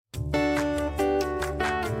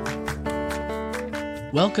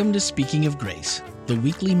Welcome to Speaking of Grace, the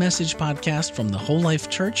weekly message podcast from the Whole Life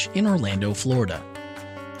Church in Orlando, Florida.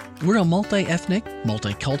 We're a multi-ethnic,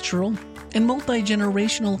 multicultural, and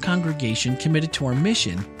multi-generational congregation committed to our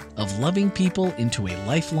mission of loving people into a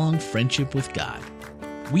lifelong friendship with God.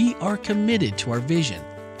 We are committed to our vision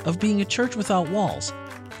of being a church without walls,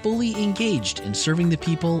 fully engaged in serving the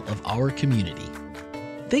people of our community.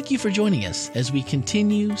 Thank you for joining us as we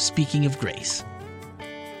continue Speaking of Grace.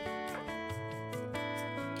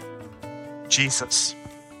 Jesus.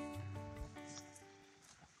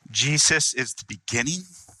 Jesus is the beginning,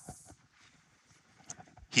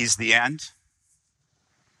 he's the end,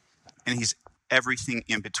 and he's everything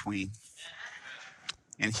in between.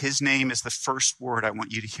 And his name is the first word I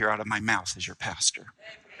want you to hear out of my mouth as your pastor.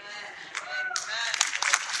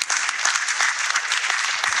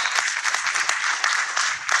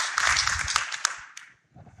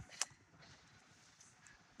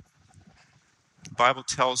 The Bible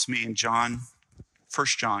tells me in 1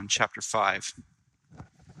 John chapter 5,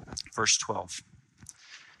 verse 12,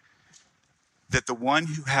 that the one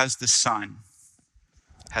who has the Son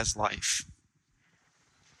has life,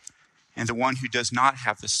 and the one who does not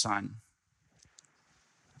have the Son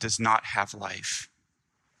does not have life.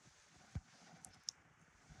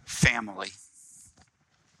 Family.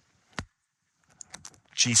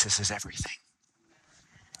 Jesus is everything.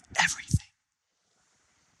 Everything.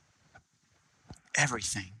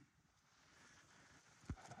 Everything.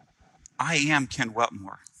 I am Ken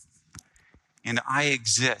Wetmore, and I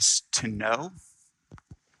exist to know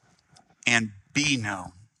and be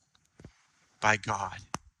known by God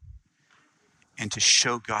and to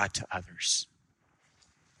show God to others.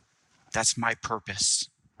 That's my purpose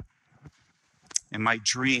and my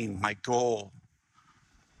dream, my goal,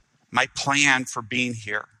 my plan for being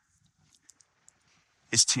here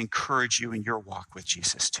is to encourage you in your walk with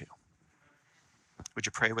Jesus too. Would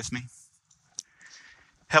you pray with me?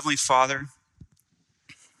 Heavenly Father,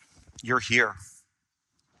 you're here.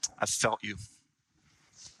 I've felt you.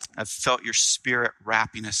 I've felt your spirit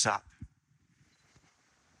wrapping us up.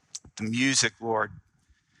 The music, Lord,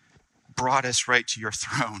 brought us right to your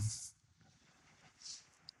throne.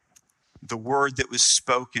 The word that was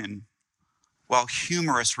spoken, while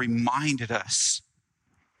humorous, reminded us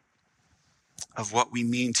of what we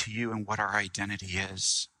mean to you and what our identity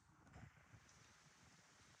is.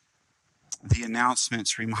 The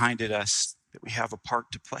announcements reminded us that we have a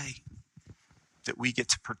part to play, that we get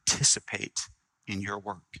to participate in your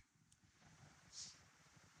work.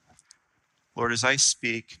 Lord, as I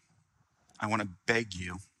speak, I want to beg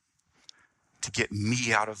you to get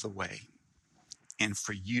me out of the way and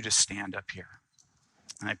for you to stand up here.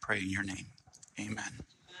 And I pray in your name. Amen.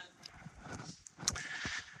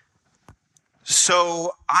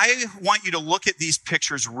 So I want you to look at these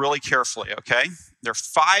pictures really carefully, okay? They're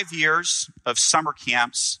 5 years of summer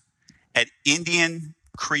camps at Indian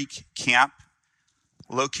Creek Camp,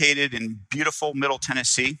 located in beautiful Middle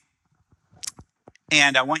Tennessee.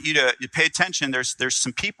 And I want you to pay attention. There's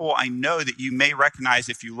some people I know that you may recognize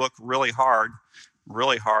if you look really hard.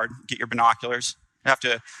 Get your binoculars. You have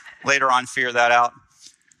to later on figure that out.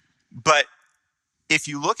 But if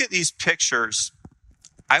you look at these pictures,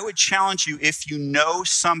 I would challenge you, if you know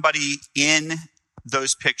somebody in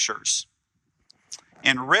those pictures.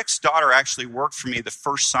 And Rick's daughter actually worked for me the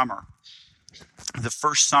first summer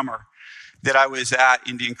that I was at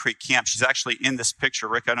Indian Creek Camp. She's actually in this picture.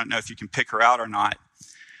 Rick, I don't know if you can pick her out or not.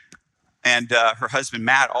 And her husband,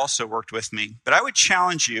 Matt, also worked with me. But I would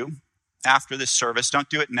challenge you after this service, don't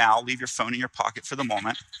do it now, leave your phone in your pocket for the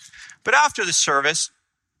moment. But after the service,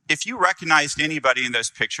 if you recognized anybody in those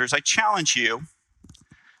pictures, I challenge you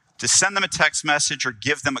to send them a text message or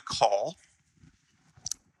give them a call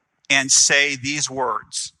and say these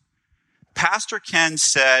words. Pastor Ken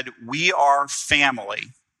said, we are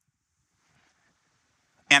family.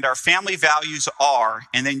 And our family values are,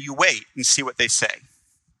 and then you wait and see what they say.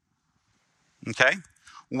 Okay?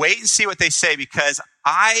 Wait and see what they say, because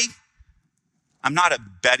I'm not a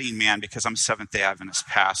betting man because I'm Seventh-day Adventist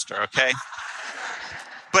pastor, okay?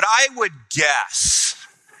 But I would guess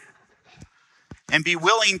and be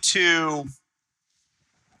willing to,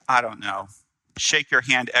 shake your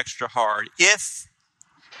hand extra hard. If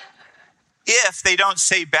they don't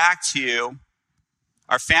say back to you,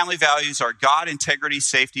 our family values are God, integrity,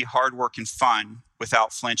 safety, hard work, and fun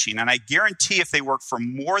without flinching. And I guarantee if they work for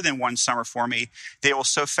more than one summer for me, they will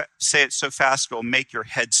say it so fast it will make your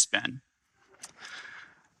head spin.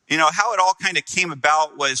 You know, how it all kind of came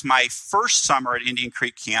about was my first summer at Indian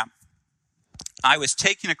Creek Camp. I was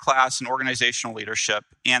taking a class in organizational leadership,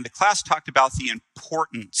 and the class talked about the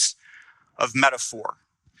importance of metaphor.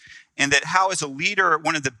 and that how as a leader,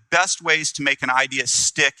 one of the best ways to make an idea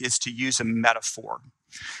stick is to use a metaphor.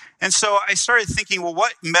 And so I started thinking, well,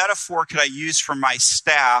 what metaphor could I use for my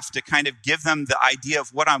staff to kind of give them the idea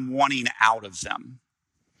of what I'm wanting out of them?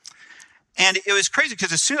 And it was crazy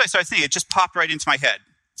because as soon as I started thinking, it just popped right into my head.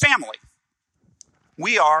 Family.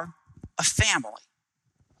 We are a family.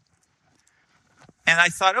 And I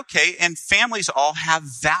thought, okay, and families all have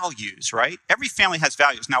values, right? Every family has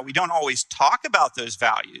values. Now, we don't always talk about those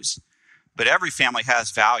values, but every family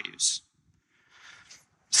has values.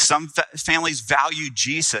 Some families value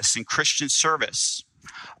Jesus and Christian service.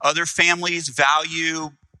 Other families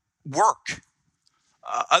value work.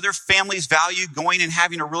 Other families value going and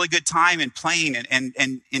having a really good time and playing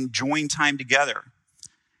and enjoying time together.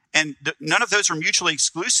 And none of those are mutually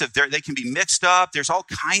exclusive. They can be mixed up. There's all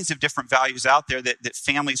kinds of different values out there that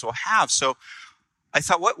families will have. So I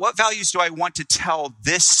thought, what values do I want to tell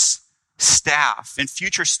this staff and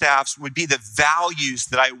future staffs would be the values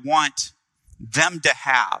that I want them to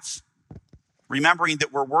have? Remembering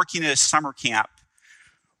that we're working at a summer camp.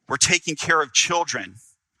 We're taking care of children,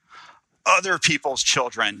 other people's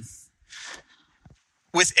children,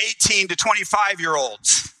 with 18 to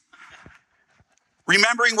 25-year-olds.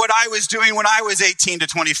 Remembering what I was doing when I was 18 to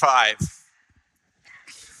 25.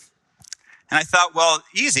 And I thought, well,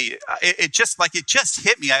 easy. It just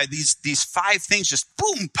hit me. These 5 things just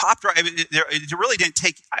boom, popped right. It really didn't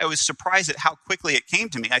take, I was surprised at how quickly it came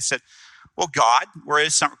to me. I said, well, God, we're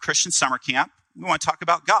at a Christian summer camp. We want to talk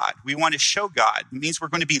about God. We want to show God. It means we're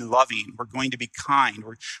going to be loving. We're going to be kind.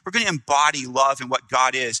 We're going to embody love and what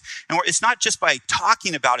God is. And it's not just by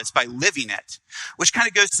talking about it, it's by living it, which kind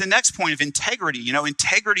of goes to the next point of integrity. You know,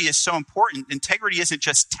 integrity is so important. Integrity isn't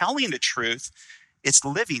just telling the truth, it's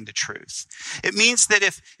living the truth. It means that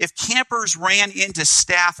if campers ran into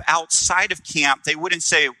staff outside of camp, they wouldn't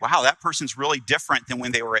say, wow, that person's really different than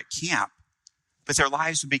when they were at camp. But their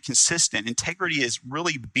lives would be consistent. Integrity is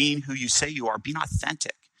really being who you say you are, being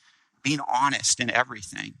authentic, being honest in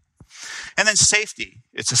everything. And then safety.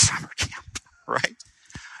 It's a summer camp, right?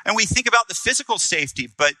 And we think about the physical safety,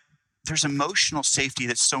 but there's emotional safety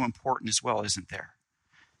that's so important as well, isn't there?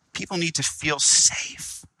 People need to feel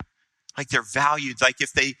safe, like they're valued, like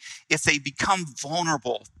if they become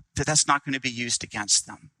vulnerable, that's not going to be used against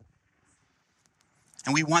them.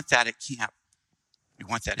 And we want that at camp. We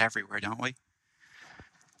want that everywhere, don't we?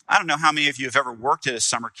 I don't know how many of you have ever worked at a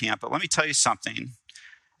summer camp, but let me tell you something.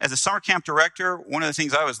 As a summer camp director, one of the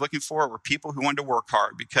things I was looking for were people who wanted to work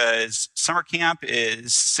hard, because summer camp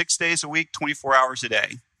is 6 days a week, 24 hours a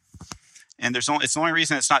day. And it's the only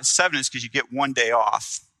reason it's not 7 is because you get 1 day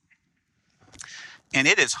off. And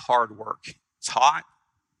it is hard work. It's hot.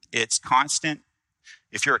 It's constant.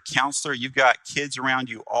 If you're a counselor, you've got kids around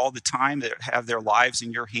you all the time that have their lives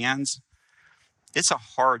in your hands. It's a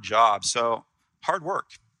hard job. So hard work.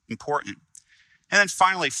 Important. And then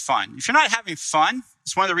finally, fun. If you're not having fun,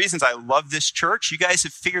 it's one of the reasons I love this church. You guys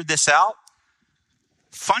have figured this out.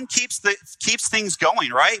 Fun keeps things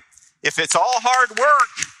going, right? If it's all hard work,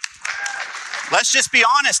 let's just be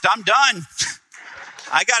honest, I'm done.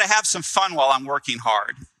 I got to have some fun while I'm working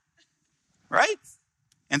hard, right?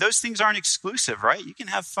 And those things aren't exclusive, right? You can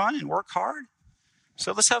have fun and work hard.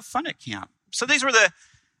 So let's have fun at camp. So these were the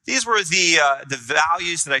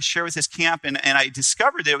values that I share with this camp, and I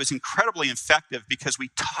discovered that it was incredibly effective because we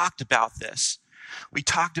talked about this. We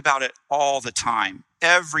talked about it all the time,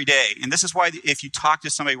 every day. And this is why if you talk to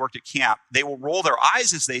somebody who worked at camp, they will roll their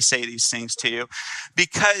eyes as they say these things to you,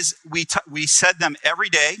 because we said them every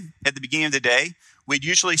day at the beginning of the day. We'd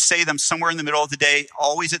usually say them somewhere in the middle of the day,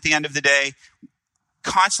 always at the end of the day,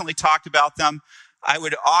 constantly talked about them. I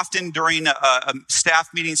would often during a staff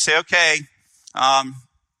meeting say, okay,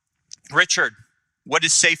 Richard, what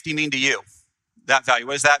does safety mean to you? That value,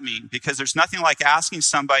 what does that mean? Because there's nothing like asking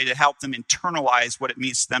somebody to help them internalize what it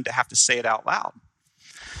means to them to have to say it out loud.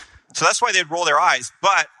 So that's why they'd roll their eyes.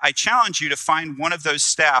 But I challenge you to find one of those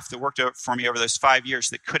staff that worked for me over those 5 years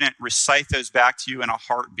that couldn't recite those back to you in a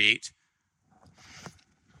heartbeat.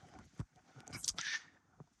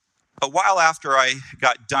 A while after I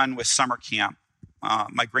got done with summer camp,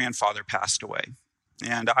 my grandfather passed away.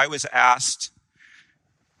 And I was asked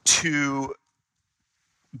to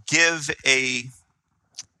give a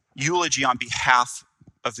eulogy on behalf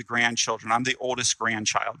of the grandchildren. I'm the oldest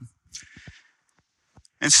grandchild.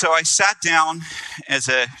 And so I sat down as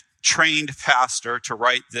a trained pastor to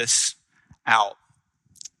write this out.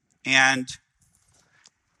 And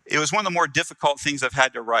it was one of the more difficult things I've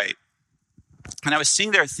had to write. And I was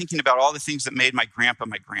sitting there thinking about all the things that made my grandpa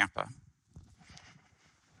my grandpa.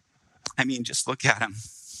 I mean, just look at him.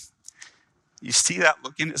 You see that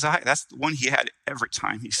look in his eye? That's the one he had every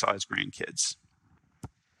time he saw his grandkids.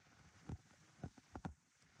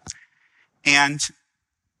 And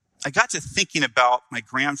I got to thinking about my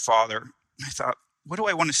grandfather. I thought, what do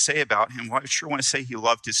I want to say about him? Well, I sure want to say he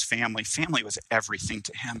loved his family. Family was everything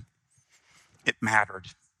to him. It mattered.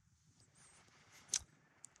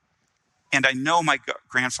 And I know my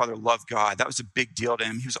grandfather loved God. That was a big deal to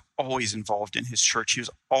him. He was always involved in his church. He was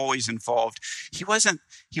always involved. He wasn't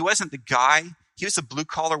the guy. He was a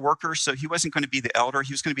blue-collar worker, so he wasn't going to be the elder.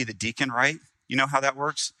 He was going to be the deacon, right? You know how that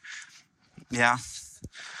works? Yeah.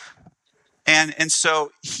 And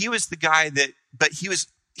so he was the guy that, but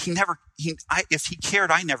if he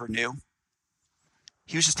cared, I never knew.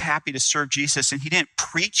 He was just happy to serve Jesus, and he didn't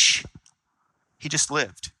preach. He just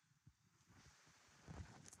lived.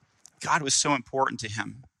 God was so important to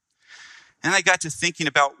him. And I got to thinking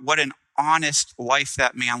about what an honest life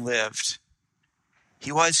that man lived.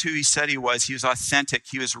 He was who he said he was. He was authentic.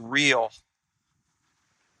 He was real.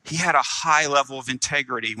 He had a high level of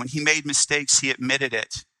integrity. When he made mistakes, he admitted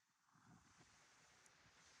it.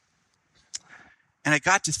 And I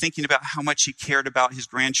got to thinking about how much he cared about his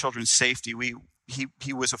grandchildren's safety.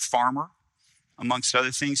 He was a farmer, amongst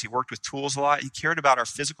other things. He worked with tools a lot. He cared about our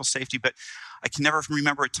physical safety, but I can never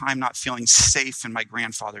remember a time not feeling safe in my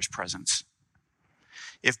grandfather's presence.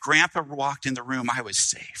 If Grandpa walked in the room, I was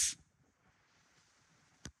safe.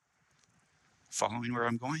 Following where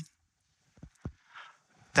I'm going?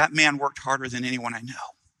 That man worked harder than anyone I know.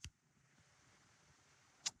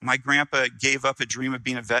 My grandpa gave up a dream of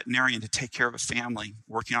being a veterinarian to take care of a family,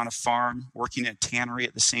 working on a farm, working at a tannery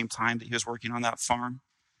at the same time that he was working on that farm,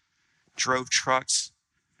 drove trucks,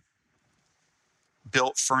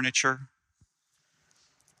 built furniture,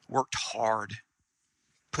 worked hard,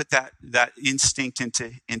 put that instinct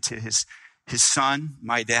into his son,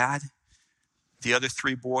 my dad, the other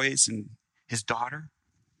three boys, and his daughter,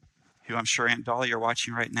 who I'm sure Aunt Dolly are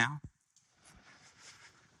watching right now.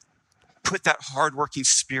 Put that hardworking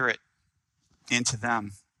spirit into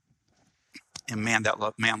them. And man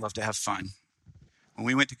loved to have fun. When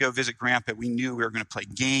we went to go visit Grandpa, we knew we were going to play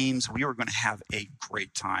games. We were going to have a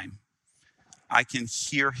great time. I can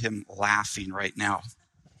hear him laughing right now.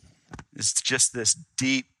 It's just this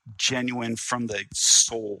deep, genuine, from the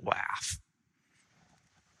soul laugh.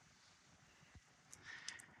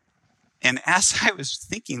 And as I was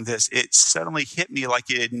thinking this, it suddenly hit me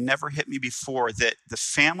like it had never hit me before, that the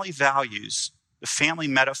family values, the family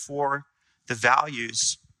metaphor, the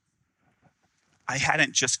values, I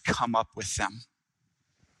hadn't just come up with them.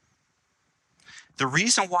 The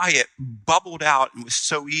reason why it bubbled out and was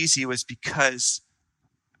so easy was because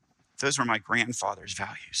those were my grandfather's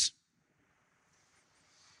values.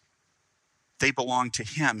 They belonged to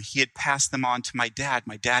him. He had passed them on to my dad.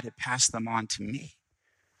 My dad had passed them on to me.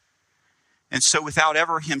 And so without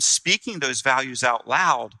ever him speaking those values out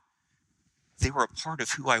loud, they were a part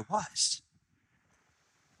of who I was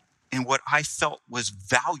and what I felt was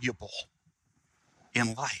valuable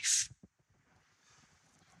in life.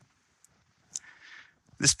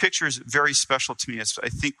 This picture is very special to me. It's, I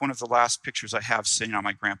think, one of the last pictures I have sitting on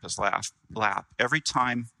my grandpa's lap. Every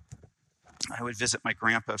time I would visit my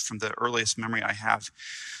grandpa, from the earliest memory I have,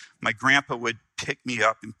 my grandpa would pick me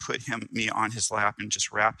up and put me on his lap and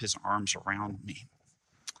just wrap his arms around me.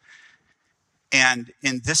 And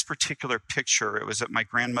in this particular picture, it was at my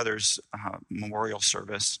grandmother's memorial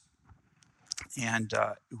service. And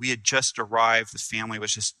we had just arrived. The family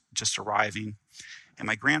was just arriving. And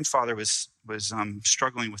my grandfather was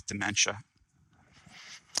struggling with dementia.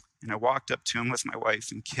 And I walked up to him with my wife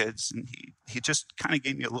and kids, and he just kind of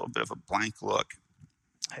gave me a little bit of a blank look.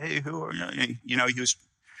 Hey, who are you? You know, he was,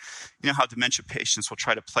 you know how dementia patients will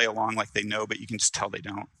try to play along like they know, but you can just tell they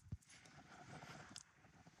don't.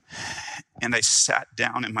 And I sat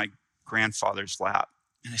down in my grandfather's lap,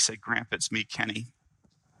 and I said, Grandpa, it's me, Kenny.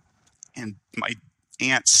 And my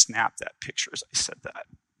aunt snapped that picture as I said that.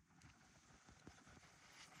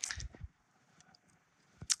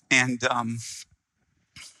 And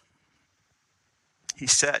he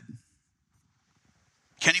said,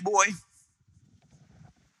 Kenny boy,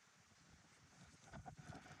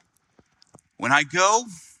 when I go,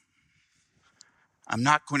 I'm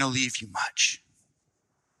not going to leave you much,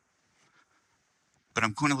 but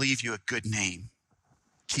I'm going to leave you a good name.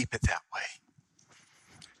 Keep it that way.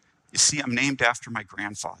 You see, I'm named after my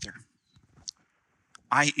grandfather.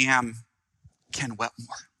 I am Ken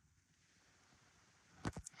Wetmore.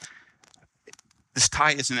 This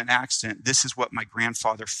tie isn't an accident. This is what my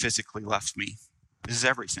grandfather physically left me. This is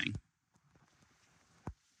everything.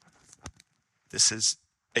 This is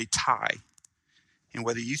a tie. And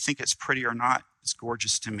whether you think it's pretty or not, it's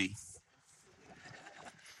gorgeous to me.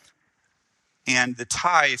 And the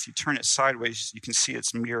tie, if you turn it sideways, you can see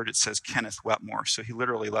it's mirrored. It says Kenneth Wetmore. So he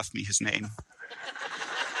literally left me his name.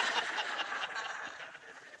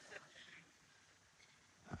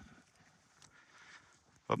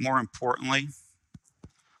 But more importantly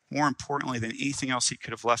than anything else he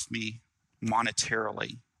could have left me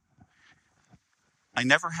monetarily, I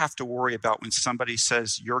never have to worry about when somebody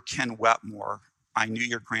says, "You're Ken Wetmore. I knew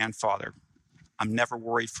your grandfather." I'm never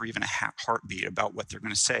worried for even a heartbeat about what they're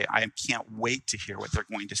going to say. I can't wait to hear what they're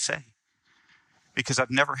going to say. Because I've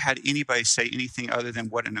never had anybody say anything other than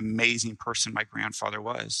what an amazing person my grandfather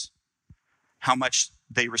was. How much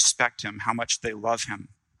they respect him, how much they love him.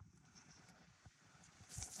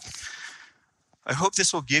 I hope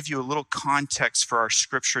this will give you a little context for our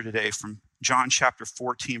scripture today from John chapter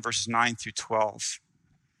 14, verses 9 through 12.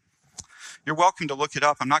 You're welcome to look it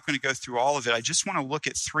up. I'm not going to go through all of it. I just want to look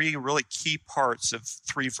at three really key parts of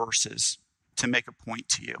 3 verses to make a point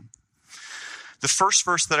to you. The first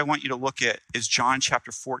verse that I want you to look at is John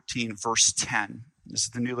chapter 14, verse 10. This is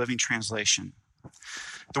the New Living Translation.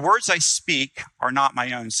 "The words I speak are not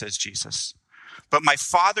my own," says Jesus, "but my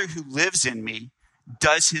Father who lives in me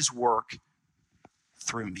does his work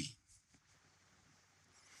through me."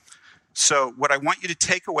 So what I want you to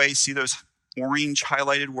take away, see those orange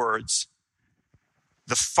highlighted words,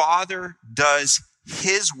 the Father does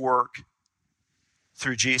his work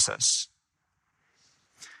through Jesus.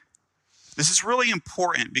 This is really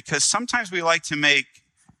important because sometimes we like to make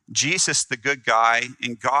Jesus the good guy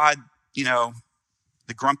and God,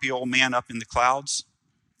 the grumpy old man up in the clouds.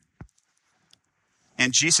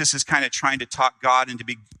 And Jesus is kind of trying to talk God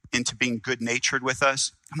into being good-natured with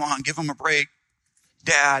us. Come on, give them a break.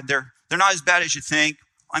 Dad, they're not as bad as you think.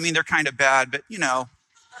 I mean, they're kind of bad, but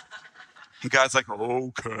And God's like,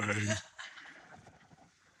 okay.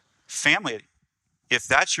 Family, if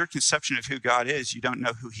that's your conception of who God is, you don't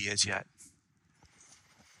know who he is yet.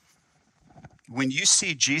 When you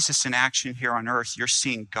see Jesus in action here on earth, you're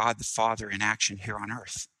seeing God the Father in action here on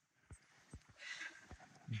earth.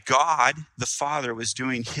 God the Father was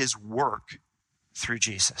doing his work through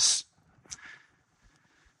Jesus.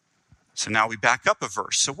 So now we back up a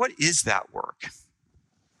verse. So what is that work?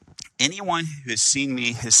 Anyone who has seen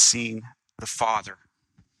me has seen the Father.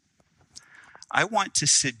 I want to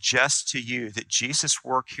suggest to you that Jesus'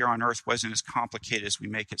 work here on earth wasn't as complicated as we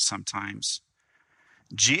make it sometimes.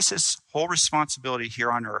 Jesus' whole responsibility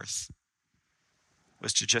here on earth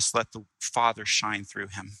was to just let the Father shine through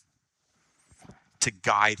him, to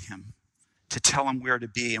guide him, to tell him where to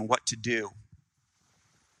be and what to do.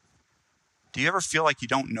 Do you ever feel like you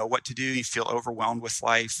don't know what to do? You feel overwhelmed with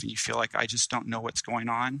life and you feel like, I just don't know what's going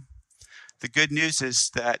on? The good news is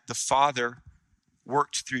that the Father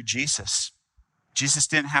worked through Jesus. Jesus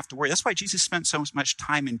didn't have to worry. That's why Jesus spent so much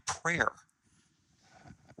time in prayer.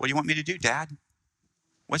 What do you want me to do, Dad?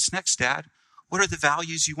 What's next, Dad? What are the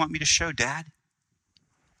values you want me to show, Dad?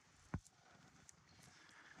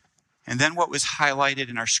 And then what was highlighted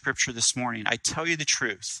in our scripture this morning, I tell you the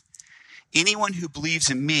truth, anyone who believes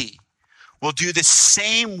in me will do the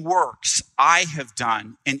same works I have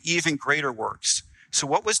done and even greater works. So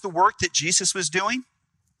what was the work that Jesus was doing?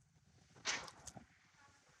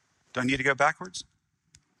 Do I need to go backwards?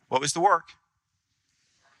 What was the work?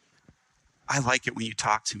 I like it when you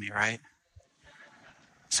talk to me, right?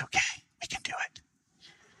 It's okay. We can do it.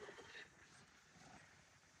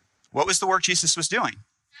 What was the work Jesus was doing?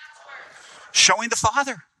 Showing the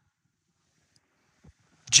Father.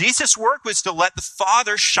 Jesus' work was to let the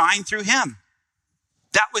Father shine through him.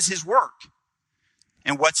 That was his work.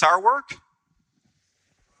 And what's our work?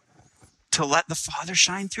 To let the Father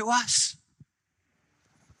shine through us.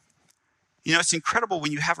 It's incredible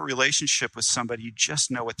when you have a relationship with somebody, you just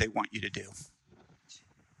know what they want you to do.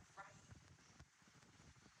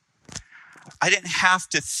 I didn't have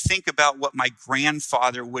to think about what my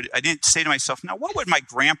grandfather would. I didn't say to myself, now, what would my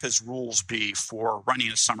grandpa's rules be for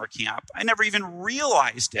running a summer camp? I never even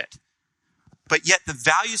realized it. But yet the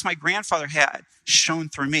values my grandfather had shone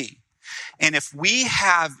through me. And if we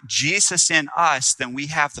have Jesus in us, then we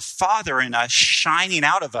have the Father in us shining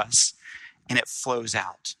out of us, and it flows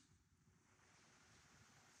out.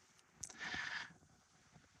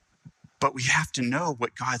 But we have to know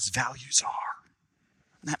what God's values are.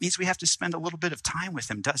 And that means we have to spend a little bit of time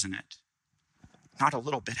with him, doesn't it? Not a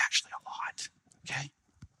little bit, actually a lot. Okay?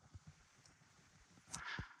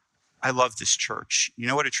 I love this church. You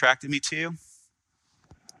know what attracted me to you?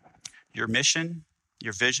 Your mission,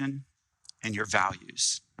 your vision, and your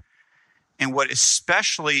values. And what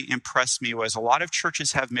especially impressed me was a lot of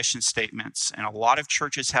churches have mission statements and a lot of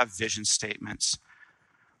churches have vision statements,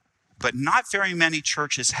 but not very many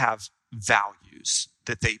churches have values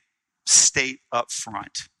that they state up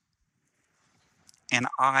front. And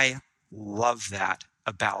I love that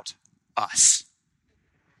about us.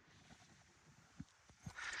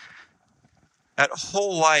 At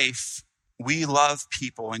Whole Life, we love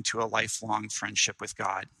people into a lifelong friendship with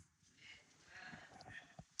God.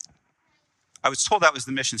 I was told that was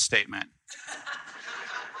the mission statement.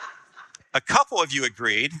 A couple of you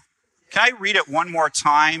agreed. Can I read it one more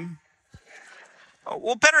time?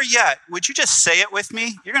 Well, better yet, would you just say it with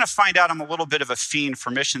me? You're going to find out I'm a little bit of a fiend for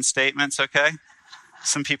mission statements, okay?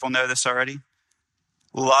 Some people know this already.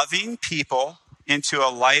 Loving people into a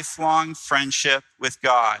lifelong friendship with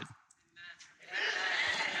God.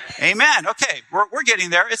 Amen. Okay, we're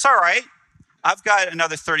getting there. It's all right. I've got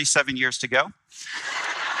another 37 years to go.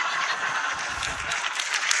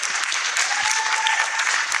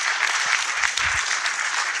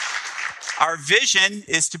 Our vision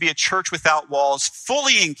is to be a church without walls,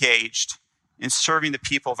 fully engaged in serving the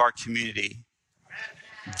people of our community.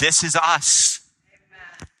 This is us.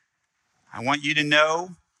 I want you to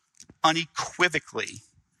know unequivocally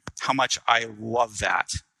how much I love that.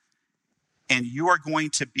 And you are going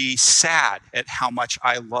to be sad at how much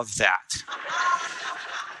I love that.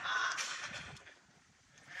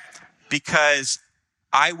 Because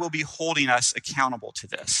I will be holding us accountable to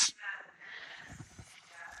this.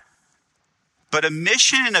 But a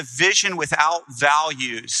mission and a vision without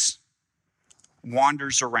values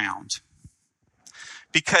wanders around.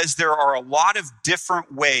 Because there are a lot of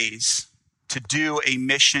different ways to do a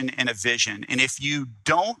mission and a vision. And if you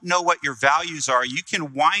don't know what your values are, you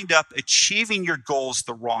can wind up achieving your goals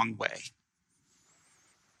the wrong way.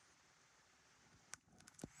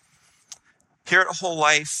 Here at Whole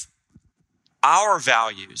Life, our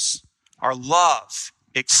values are love,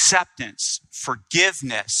 acceptance,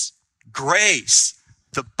 forgiveness, grace,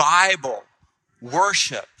 the Bible,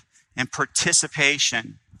 worship, and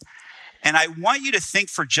participation. And I want you to think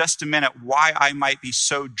for just a minute why I might be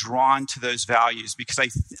so drawn to those values, because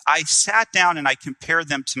I sat down and I compared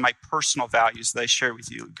them to my personal values that I share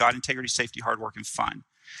with you: God, integrity, safety, hard work, and fun.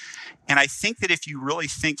 And I think that if you really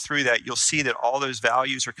think through that, you'll see that all those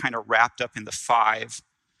values are kind of wrapped up in the 5.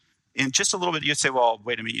 In just a little bit, you'd say, well,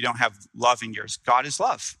 wait a minute, you don't have love in yours. God is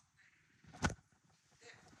love.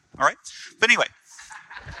 All right? But anyway,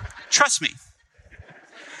 trust me.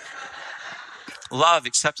 Love,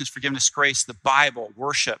 acceptance, forgiveness, grace, the Bible,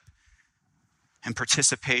 worship, and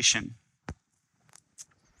participation.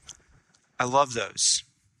 I love those.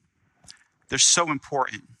 They're so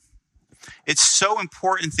important. It's so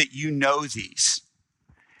important that you know these.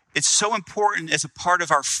 It's so important as a part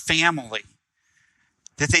of our family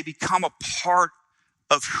that they become a part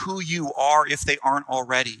of who you are if they aren't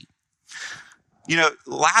already. You know,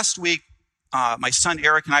 last week, my son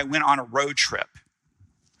Eric and I went on a road trip.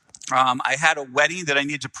 I had a wedding that I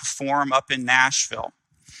needed to perform up in Nashville.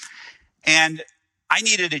 And I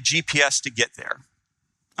needed a GPS to get there,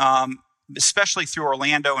 especially through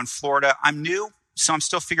Orlando and Florida. I'm new, so I'm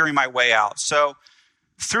still figuring my way out. So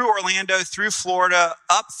through Orlando, through Florida,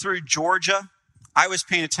 up through Georgia, I was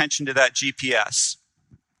paying attention to that GPS.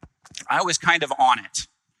 I was kind of on it.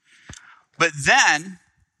 But then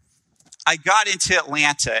I got into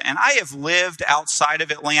Atlanta, and I have lived outside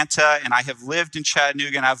of Atlanta, and I have lived in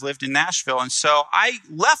Chattanooga, and I've lived in Nashville. And so I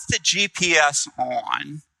left the GPS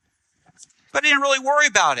on, but I didn't really worry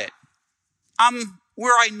about it. I'm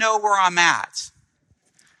where I know where I'm at.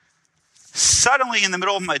 Suddenly, in the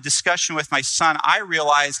middle of my discussion with my son, I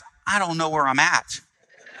realized I don't know where I'm at.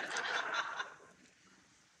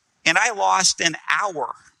 And I lost an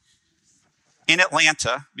hour in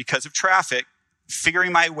Atlanta because of traffic,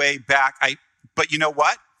 figuring my way back. But you know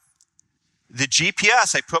what? The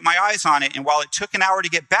GPS, I put my eyes on it, and while it took an hour to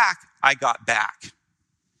get back, I got back.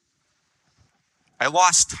 I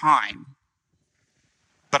lost time,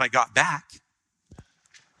 but I got back.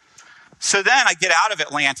 So then I get out of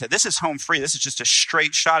Atlanta. This is home free. This is just a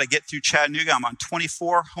straight shot. I get through Chattanooga. I'm on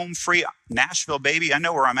 24, home free, Nashville, baby. I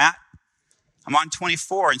know where I'm at. I'm on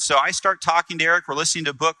 24. And so I start talking to Eric. We're listening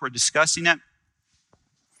to a book. We're discussing it.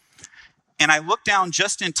 And I look down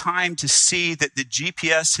just in time to see that the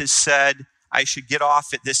GPS has said I should get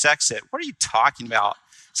off at this exit. What are you talking about?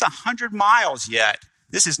 It's 100 miles yet.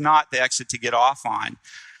 This is not the exit to get off on.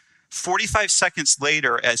 45 seconds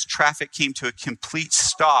later, as traffic came to a complete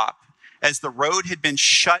stop, as the road had been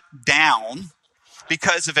shut down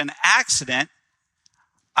because of an accident,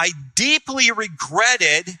 I deeply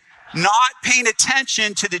regretted not paying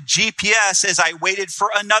attention to the GPS as I waited for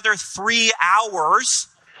another 3 hours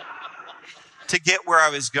to get where I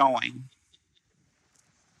was going.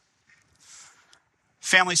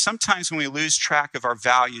 Family, sometimes when we lose track of our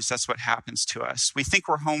values, that's what happens to us. We think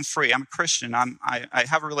we're home free. I'm a Christian. I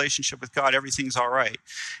have a relationship with God. Everything's all right.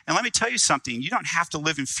 And let me tell you something. You don't have to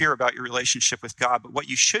live in fear about your relationship with God, but what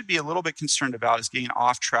you should be a little bit concerned about is getting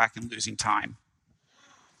off track and losing time.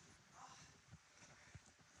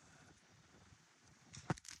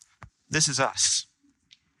 This is us.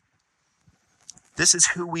 This is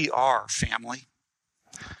who we are, family.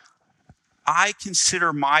 I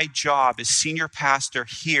consider my job as senior pastor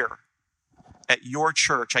here at your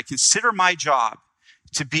church, I consider my job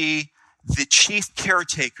to be the chief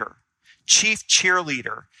caretaker, chief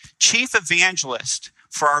cheerleader, chief evangelist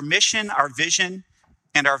for our mission, our vision,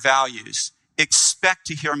 and our values. Expect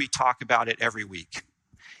to hear me talk about it every week.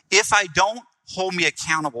 If I don't, hold me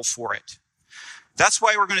accountable for it. That's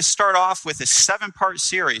why we're going to start off with a 7-part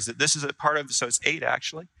series that this is a part of, so it's 8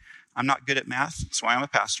 actually. I'm not good at math, that's why I'm a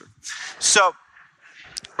pastor. So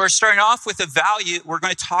we're starting off with a value. We're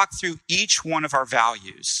going to talk through each one of our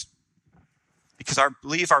values because I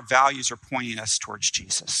believe our values are pointing us towards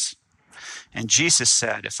Jesus. And Jesus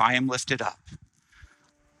said, if I am lifted up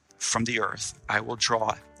from the earth, I will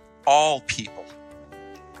draw all people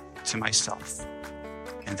to myself.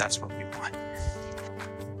 And that's what we want.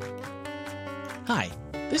 Hi,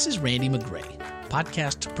 this is Randy McGray,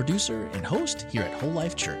 podcast producer and host here at Whole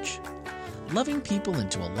Life Church. Loving people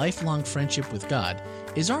into a lifelong friendship with God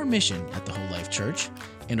is our mission at the Whole Life Church,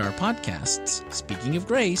 and our podcasts, Speaking of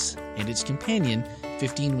Grace, and its companion,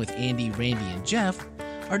 15 with Andy, Randy, and Jeff,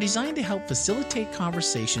 are designed to help facilitate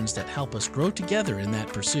conversations that help us grow together in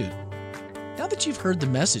that pursuit. Now that you've heard the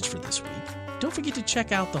message for this week, don't forget to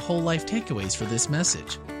check out the Whole Life takeaways for this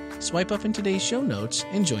message. Swipe up in today's show notes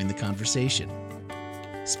and join the conversation.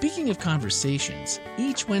 Speaking of conversations,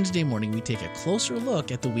 each Wednesday morning we take a closer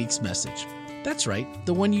look at the week's message. That's right,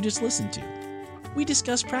 the one you just listened to. We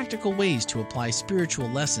discuss practical ways to apply spiritual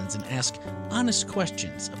lessons and ask honest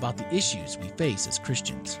questions about the issues we face as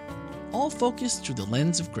Christians, all focused through the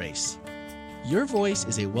lens of grace. Your voice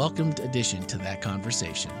is a welcomed addition to that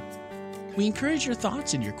conversation. We encourage your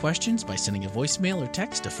thoughts and your questions by sending a voicemail or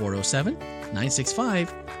text to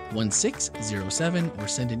 407-965-1607 or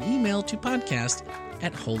send an email to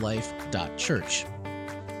podcast@wholelife.church.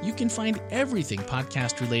 You can find everything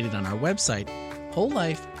podcast related on our website,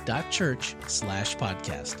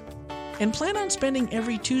 wholelife.church/podcast. And plan on spending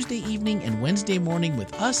every Tuesday evening and Wednesday morning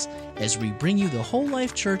with us as we bring you the Whole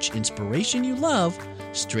Life Church inspiration you love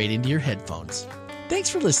straight into your headphones. Thanks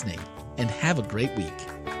for listening and have a great week.